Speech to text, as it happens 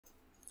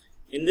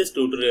In this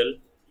tutorial,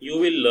 you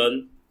will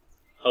learn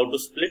how to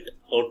split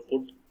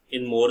output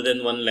in more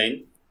than one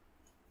line,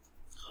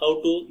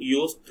 how to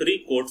use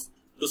three quotes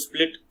to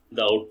split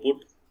the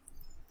output,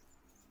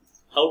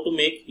 how to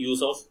make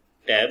use of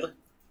tab,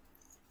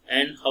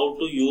 and how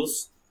to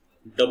use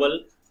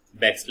double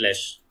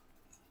backslash.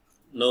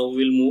 Now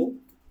we'll move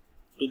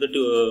to the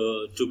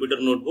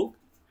Jupyter notebook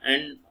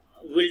and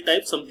we'll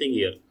type something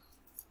here.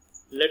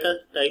 Let us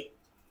type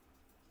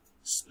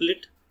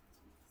split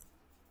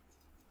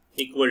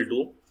equal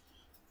to,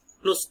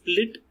 now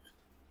split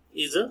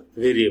is a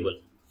variable.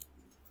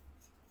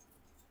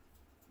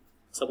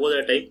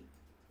 Suppose I type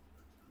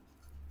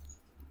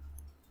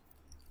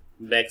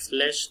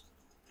backslash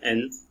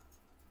n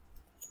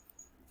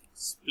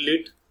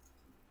split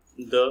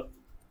the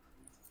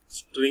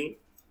string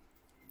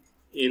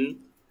in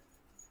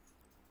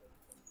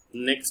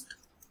next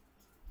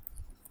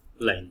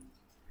line.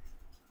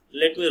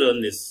 Let me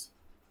run this,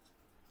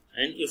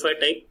 and if I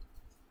type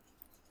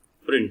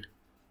print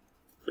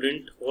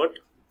what?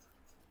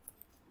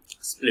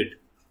 Split.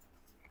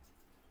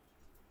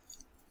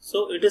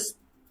 So it is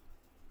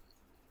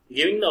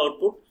giving the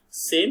output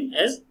same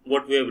as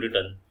what we have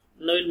written.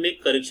 Now we'll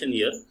make correction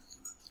here.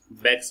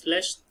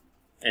 Backslash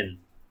n.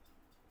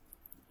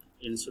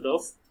 Instead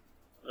of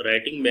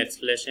writing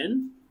backslash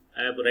n,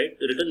 I have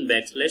written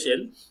backslash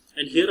n,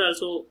 and here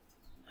also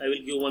I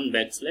will give one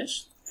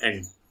backslash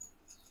n,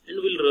 and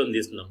we'll run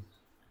this now.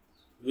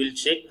 We'll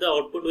check the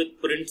output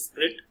with print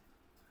split.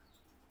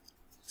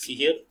 See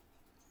here,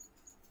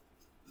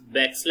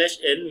 backslash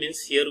n means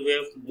here we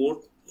have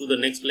moved to the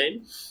next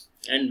line,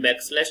 and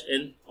backslash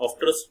n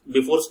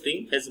before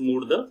string has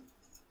moved the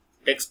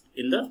text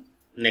in the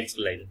next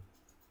line.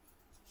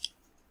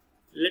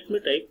 Let me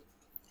type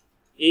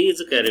A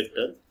is a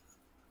character.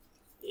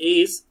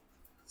 A is,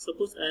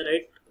 suppose I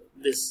write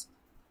this.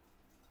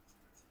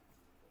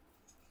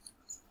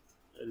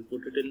 I will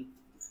put it in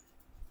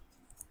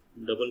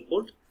double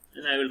quote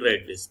and I will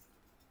write this.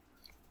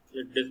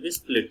 Let this be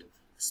split.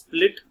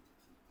 Split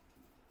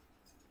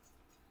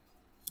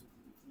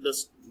the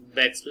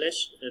backslash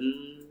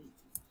n.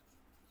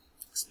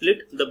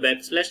 Split the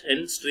backslash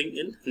n string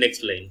in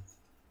next line.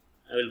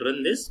 I will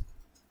run this,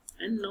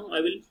 and now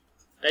I will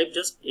type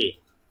just A.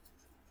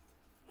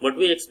 What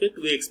we expect?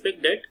 We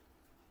expect that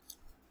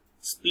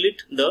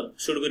split the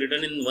should be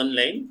written in one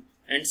line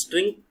and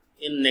string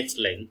in next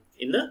line,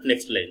 in the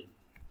next line.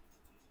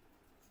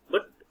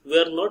 But we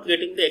are not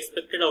getting the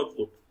expected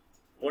output.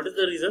 What is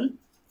the reason?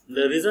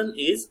 The reason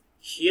is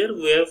here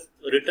we have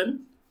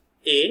written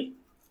A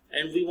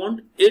and we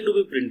want A to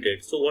be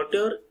printed. So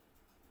whatever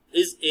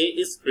is A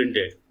is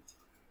printed.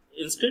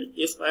 Instead,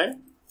 if I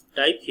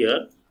type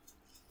here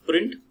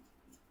print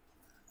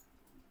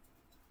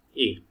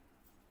A,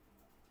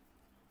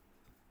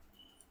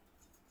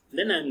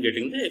 then I am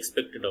getting the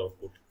expected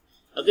output.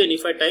 Again,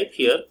 if I type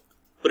here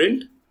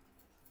print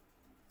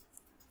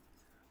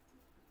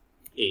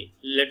A,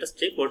 let us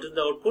check what is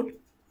the output.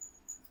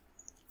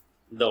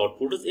 The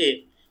output is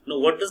A. Now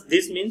what does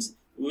this means?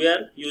 We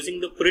are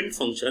using the print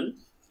function,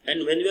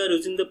 and when we are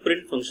using the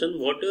print function,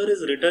 whatever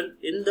is written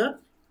in the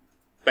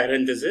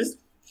parenthesis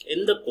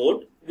in the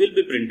code will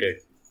be printed.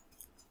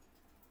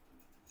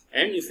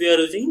 And if we are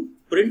using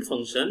print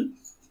function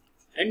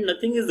and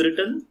nothing is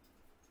written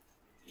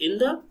in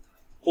the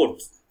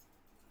quotes,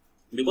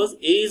 because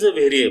A is a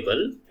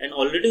variable and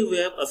already we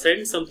have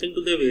assigned something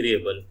to the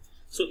variable.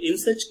 So in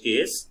such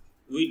case,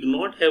 we do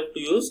not have to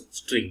use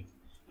string,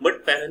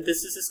 but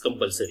parenthesis is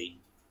compulsory.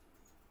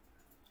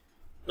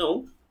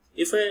 Now,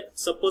 if I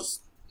suppose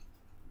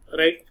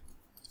write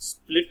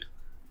split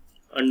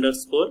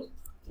underscore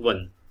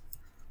 1,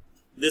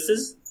 this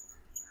is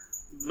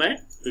my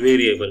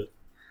variable.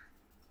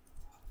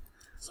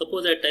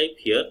 Suppose I type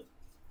here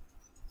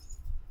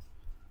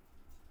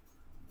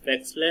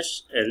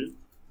backslash n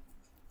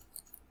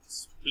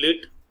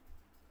split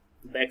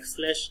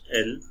backslash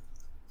n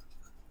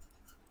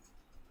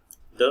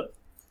the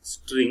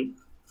string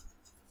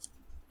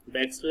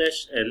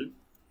backslash n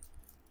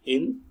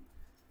in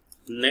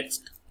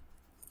next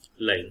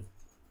line.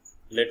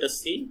 Let us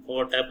see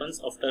what happens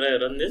after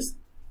I run this.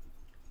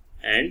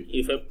 And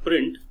if I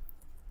print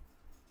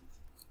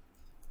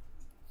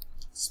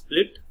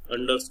split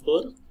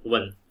underscore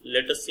 1,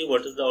 let us see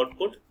what is the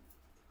output.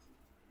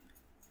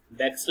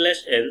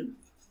 Backslash n,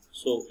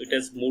 so it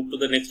has moved to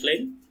the next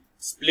line.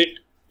 Split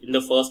in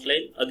the first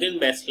line, again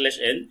backslash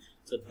n,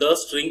 so the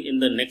string in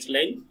the next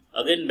line,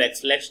 again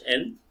backslash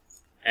n,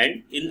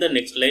 and in the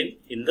next line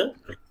in the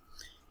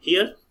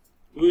here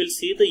we will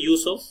see the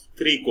use of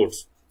three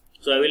quotes.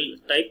 So I will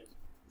type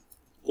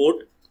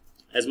quote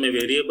as my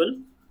variable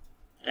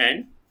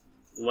and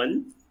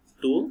 1,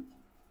 2,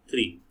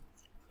 3.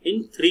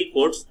 In three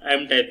quotes I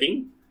am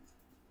typing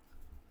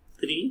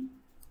three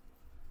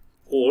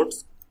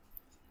quotes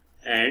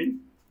and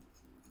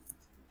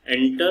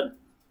enter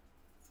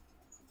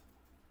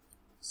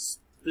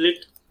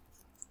split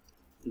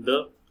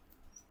the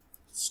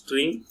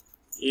string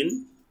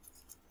in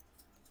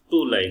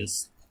 2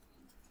 lines.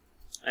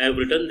 I have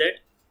written that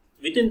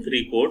within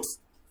 3 quotes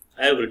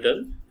I have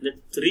written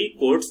that 3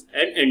 quotes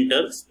and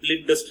enter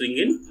split the string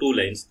in 2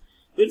 lines.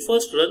 We'll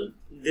first run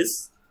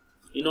this.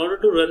 In order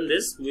to run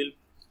this, we'll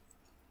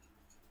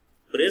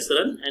press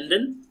run and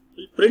then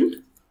we'll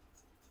print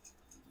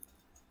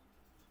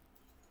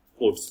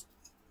quotes.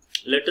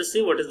 Let us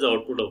see what is the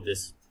output of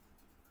this.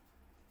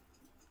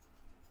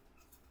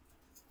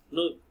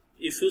 Now,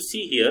 if you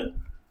see here,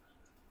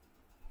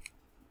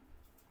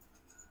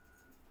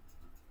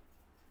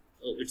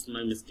 oh, it's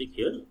my mistake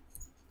here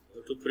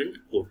to print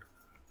quote.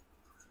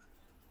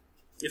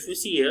 If you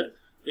see here,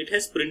 it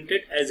has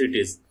printed as it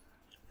is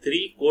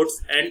 3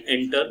 quotes and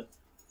enter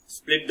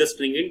split the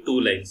string in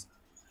 2 lines.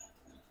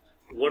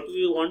 What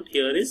we want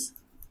here is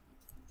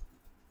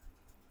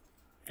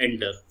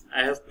enter.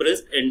 I have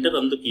pressed enter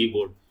on the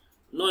keyboard.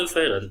 Now if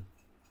I run,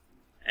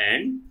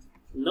 and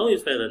now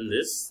if I run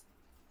this,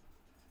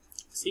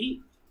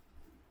 see,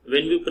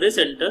 when we press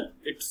enter,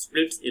 it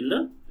splits in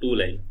the 2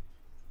 line.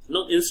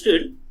 Now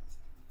instead,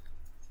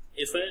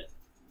 if I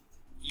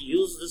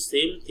use the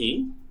same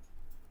thing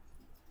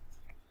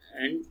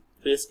and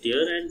paste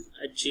here and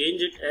I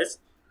change it as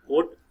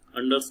quote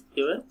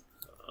underscore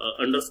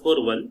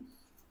 1,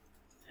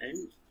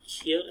 and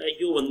here I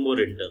give one more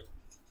enter,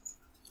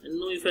 and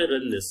now if I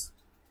run this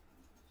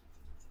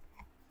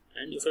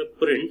and if I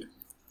print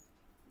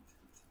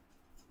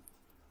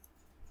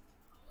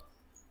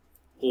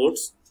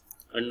quotes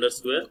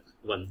underscore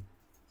 1,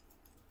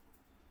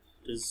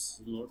 it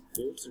is not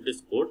quotes, it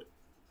is quote,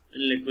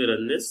 and let me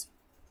run this,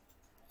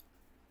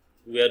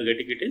 we are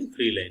getting it in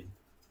 3 line.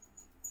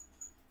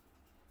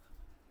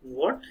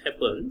 What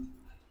happens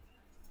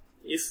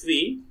if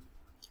we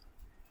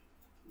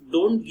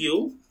don't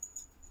give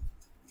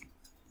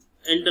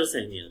enter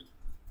sign here,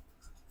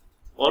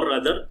 or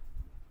rather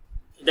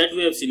that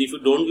we have seen, if you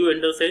don't give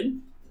enter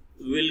sign,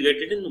 we will get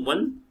it in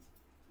one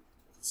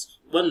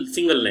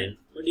single line.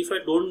 But if I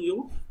don't give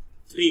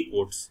 3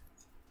 quotes,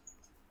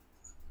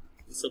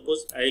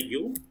 suppose I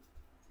give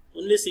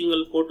only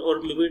single quote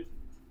or maybe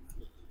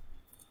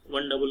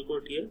 1 double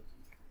quote here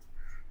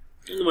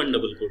and 1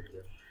 double quote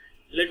here,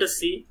 let us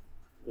see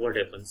what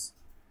happens.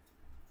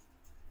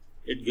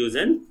 It gives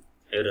an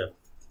error.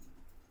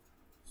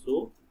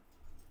 So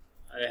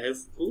I have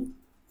to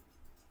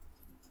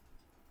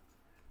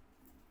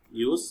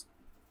use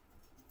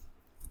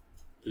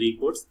 3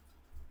 quotes.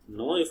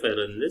 Now if I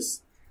run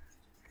this,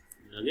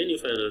 again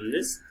if I run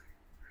this,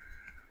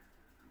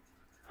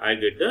 I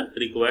get the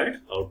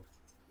required out.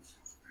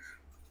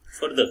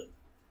 Further,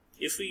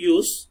 if we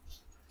use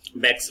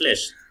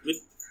backslash with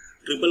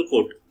triple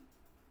quote,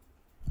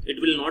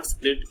 it will not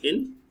split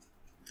in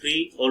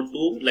 3 or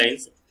 2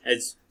 lines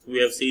as we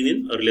have seen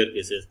in earlier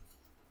cases.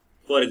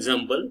 For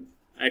example,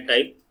 I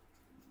type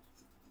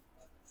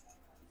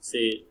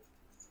say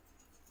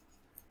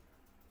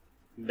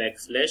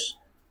backslash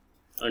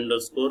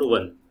underscore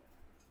 1.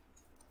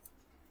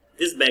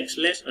 This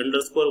backslash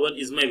underscore 1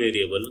 is my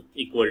variable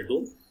equal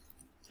to,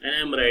 and I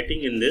am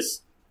writing in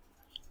this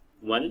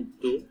 1,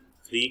 2,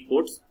 3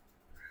 quotes.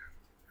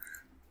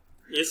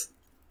 If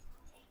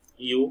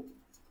you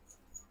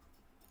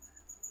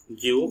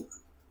give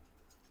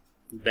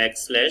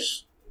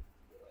backslash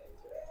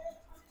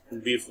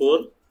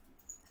before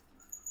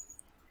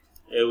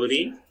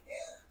every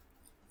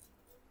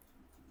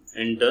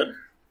enter,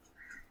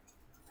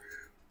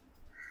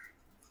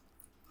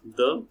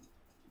 the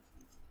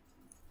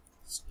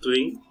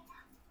string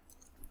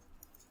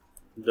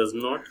does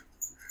not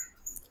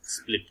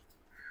split.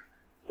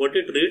 What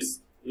it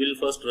reads, we will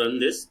first run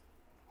this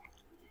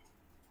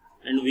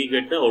and we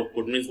get the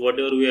output, means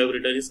whatever we have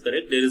written is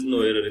correct, there is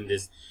no error in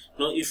this.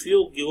 Now if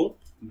you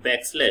give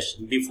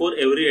backslash before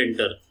every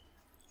enter,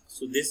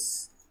 so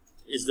this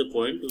is the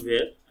point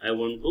where I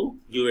want to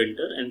give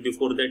enter, and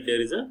before that there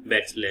is a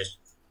backslash.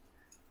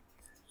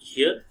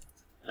 Here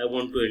I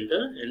want to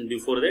enter and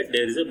before that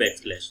there is a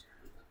backslash.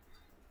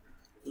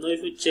 Now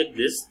if you check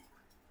this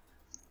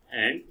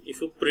and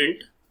if you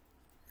print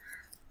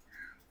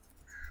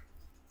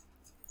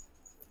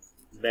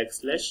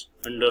backslash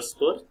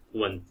underscore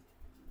 1,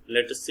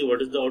 let us see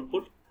what is the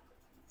output.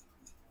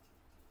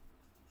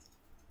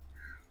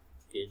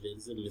 Okay, there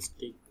is a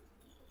mistake.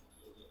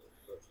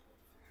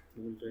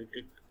 I will write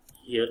it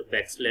here,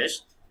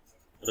 backslash,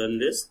 run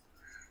this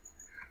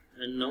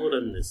and now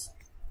run this.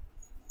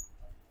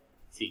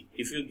 See,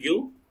 if you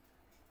give,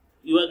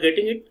 you are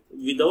getting it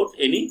without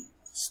any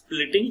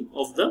splitting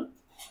of the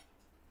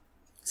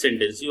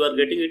sentence. You are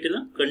getting it in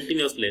a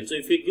continuous line. So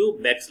if you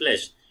give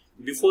backslash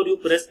before you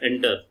press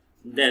enter,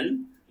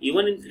 then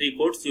even in 3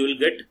 quotes you will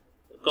get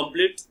a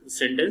complete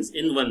sentence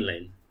in 1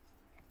 line.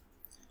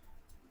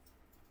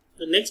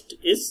 The next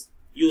is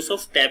use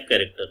of tab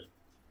character.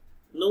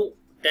 Now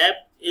tab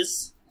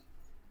is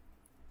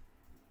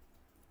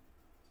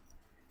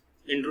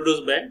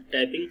introduced by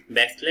typing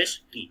backslash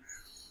t.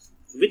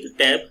 With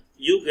tab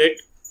you get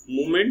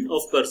movement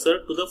of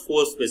cursor to the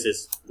 4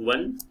 spaces.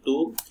 1,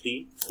 2,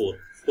 3, 4.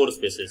 4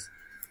 spaces.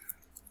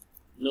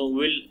 Now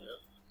we'll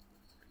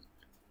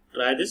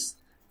try this.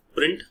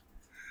 Print.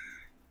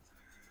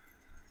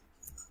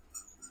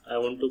 I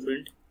want to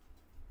print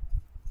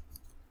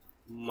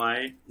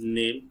my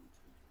name.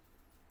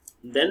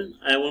 Then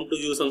I want to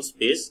use some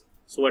space.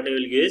 So what I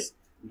will give is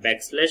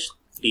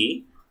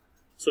 \t.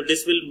 So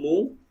this will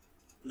move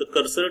the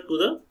cursor to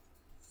the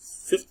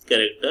 5th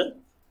character.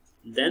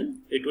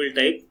 Then it will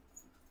type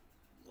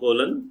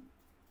colon,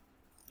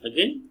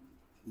 again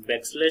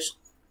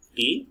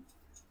 \t,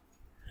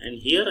 and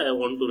here I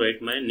want to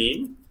write my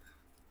name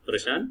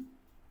Prashant,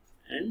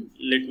 and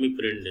let me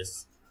print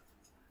this.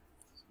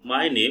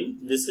 My name,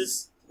 this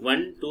is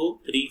 1 2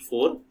 3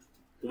 4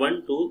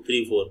 1 2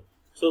 3 4.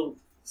 So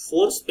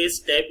 4 space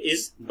tab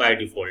is by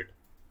default.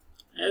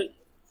 I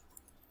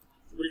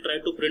will try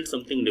to print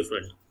something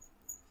different.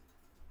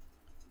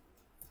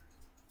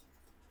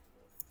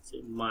 So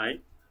my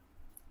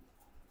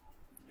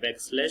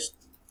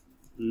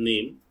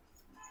 \name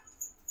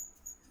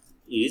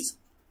is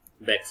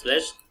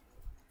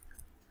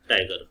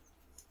 \tiger.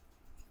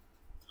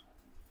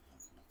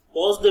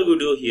 Pause the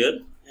video here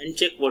and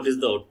check what is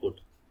the output.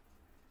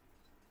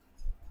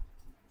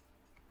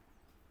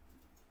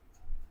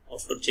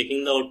 After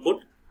checking the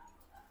output,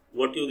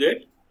 what you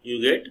get?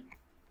 You get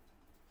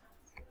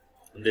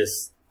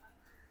this.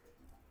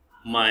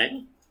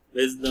 My,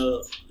 where is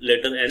the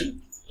letter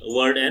N,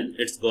 word N,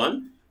 it's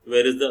gone.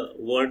 Where is the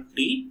word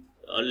T,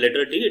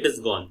 letter T, it is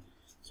gone.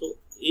 So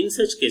in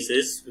such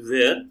cases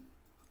where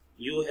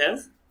you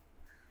have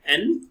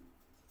N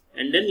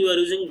and then you are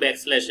using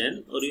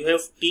 \n, or you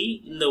have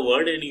T in the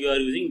word and you are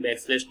using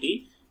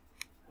 \t,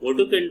 what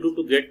you can do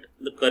to get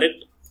the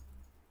correct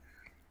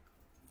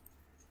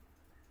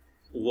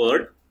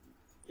word,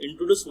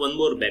 introduce one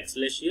more \,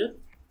 here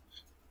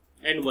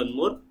and one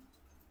more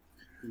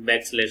 \,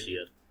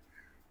 here.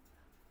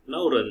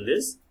 Now run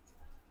this.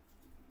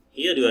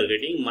 Here you are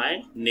getting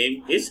my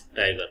name is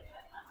Tiger.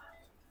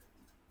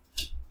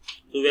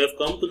 So we have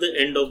come to the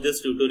end of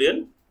this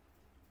tutorial.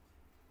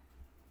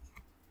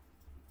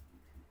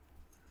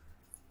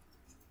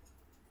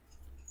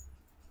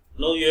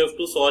 Now you have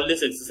to solve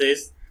this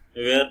exercise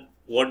where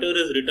whatever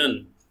is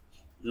written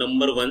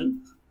number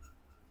 1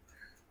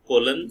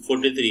 colon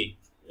 43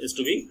 is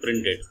to be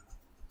printed.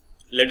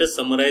 Let us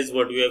summarize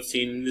what we have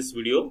seen in this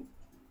video.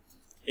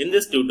 In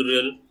this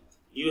tutorial,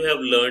 you have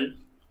learned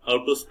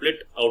how to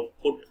split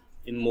output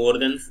in more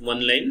than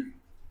one line.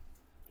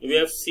 We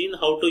have seen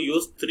how to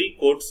use 3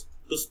 quotes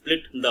to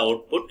split the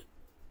output.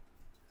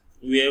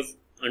 We have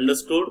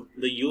understood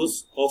the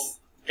use of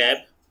tab,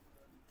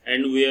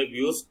 and we have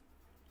used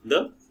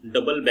the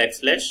double \,